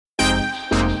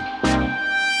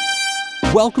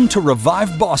Welcome to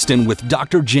Revive Boston with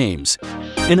Dr. Jaymz,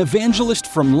 an evangelist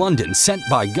from London sent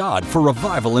by God for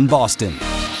revival in Boston.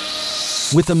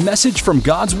 With a message from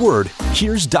God's Word,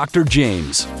 here's Dr.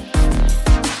 Jaymz.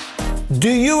 Do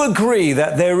you agree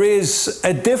that there is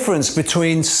a difference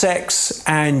between sex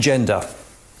and gender?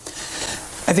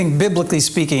 I think biblically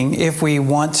speaking, if we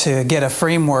want to get a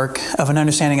framework of an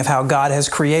understanding of how God has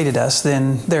created us,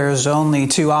 then there's only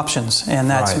two options, and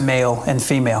that's right. Male and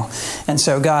female. And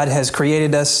so God has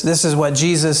created us. This is what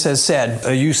Jesus has said.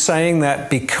 Are you saying that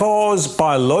because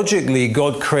biologically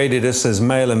God created us as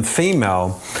male and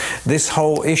female, this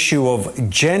whole issue of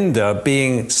gender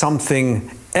being something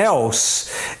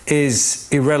else is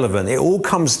irrelevant? It all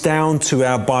comes down to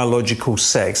our biological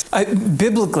sex.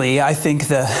 Biblically, I think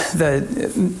the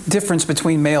difference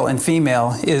between male and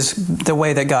female is the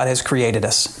way that God has created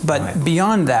us. But right.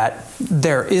 Beyond that,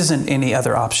 there isn't any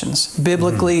other options.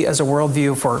 Biblically, as a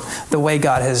worldview for the way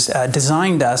God has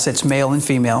designed us, it's male and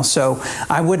female. So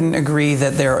I wouldn't agree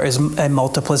that there is a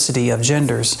multiplicity of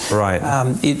genders. Right.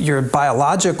 Your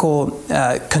biological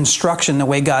construction, the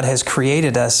way God has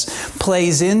created us,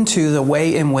 plays into the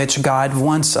way in which God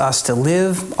wants us to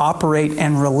live, operate,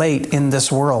 and relate in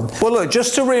this world. Well, look,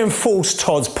 just to reinforce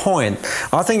Todd's point,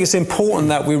 I think it's important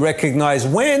that we recognize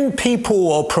when people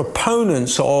or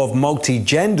proponents of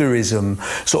multigenderism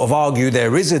sort of argue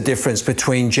there is a difference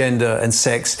between gender and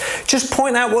sex, just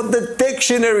point out what the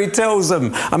dictionary tells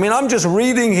them. I mean, I'm just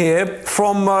reading here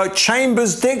from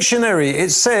Chambers Dictionary.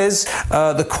 It says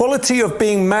the quality of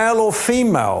being male or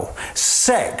female,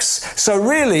 sex. So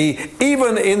really,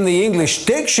 even in the English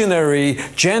dictionary,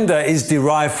 gender is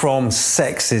derived from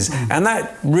sexes. And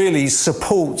that really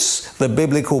supports the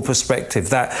biblical perspective.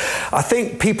 That I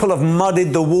think people have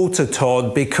muddied the water,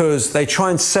 Todd, because they try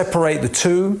and separate the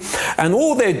two. And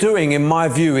all they're doing, in my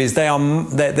view, is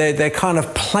they're kind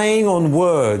of playing on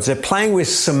words. They're playing with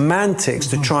semantics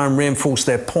to try and reinforce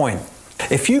their point.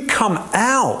 If you come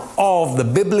out of the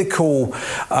biblical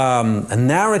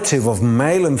narrative of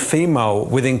male and female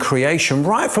within creation,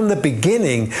 right from the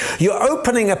beginning, you're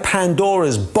opening a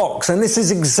Pandora's box. And this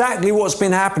is exactly what's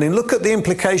been happening. Look at the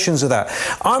implications of that.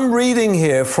 I'm reading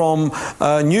here from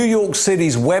New York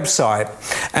City's website,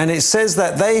 and it says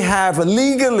that they have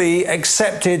legally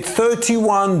accepted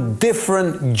 31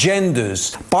 different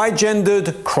genders.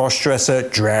 Bigendered, cross-dresser,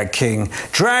 drag king,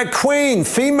 drag queen,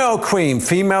 female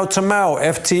to male,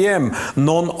 FTM,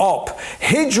 non-op,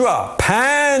 hydra,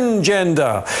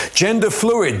 pangender, gender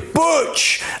fluid,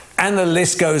 butch, and the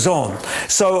list goes on.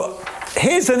 So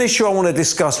here's an issue I want to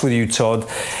discuss with you, Todd.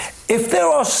 If there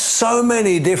are so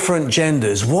many different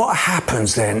genders, what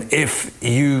happens then if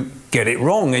you get it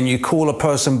wrong and you call a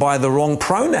person by the wrong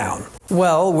pronoun?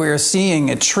 Well, we're seeing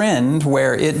a trend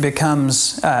where it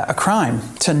becomes a crime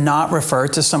to not refer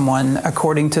to someone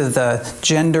according to the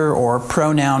gender or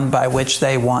pronoun by which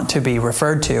they want to be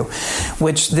referred to,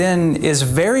 which then is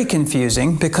very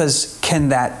confusing because can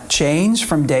that change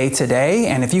from day to day?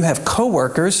 And if you have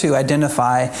coworkers who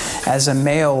identify as a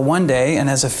male one day and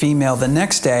as a female the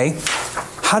next day,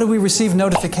 how do we receive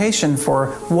notification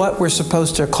for what we're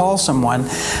supposed to call someone?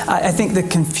 I think the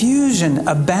confusion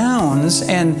abounds,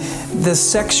 and the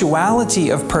sexuality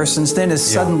of persons then is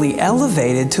suddenly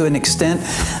elevated to an extent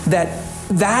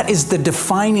that is the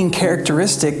defining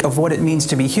characteristic of what it means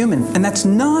to be human. And that's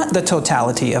not the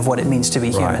totality of what it means to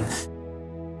be human.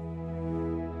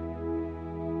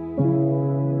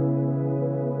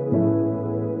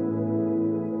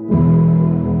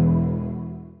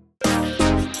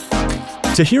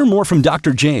 To hear more from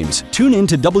Dr. Jaymz, tune in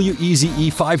to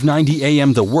WEZE 590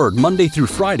 AM The Word Monday through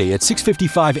Friday at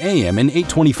 6:55 AM and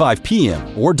 8:25 PM,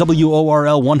 or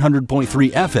WORL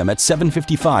 100.3 FM at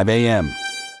 7:55 AM.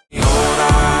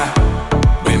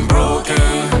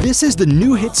 This is the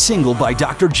new hit single by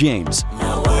Dr. Jaymz.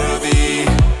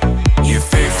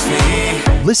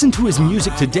 Listen to his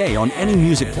music today on any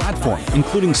music platform,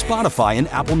 including Spotify and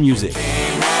Apple Music.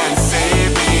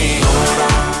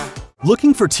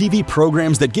 Looking for TV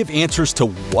programs that give answers to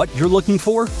what you're looking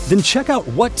for? Then check out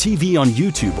What TV on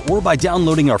YouTube or by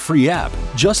downloading our free app.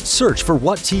 Just search for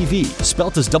What TV,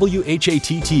 spelt as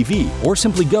WHAT-TV, or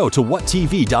simply go to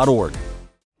whattv.org.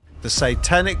 The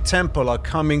Satanic Temple are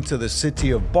coming to the city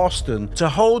of Boston to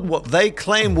hold what they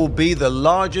claim will be the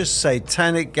largest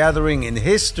satanic gathering in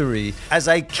history. As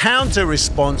a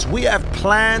counter-response, we have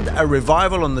planned a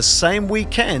revival on the same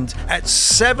weekend at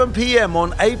 7 p.m.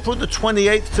 on April the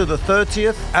 28th to the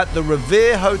 30th at the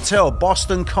Revere Hotel,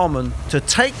 Boston Common. To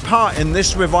take part in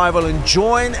this revival and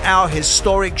join our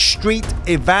historic street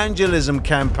evangelism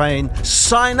campaign,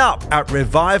 sign up at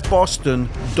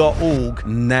reviveboston.org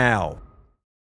now.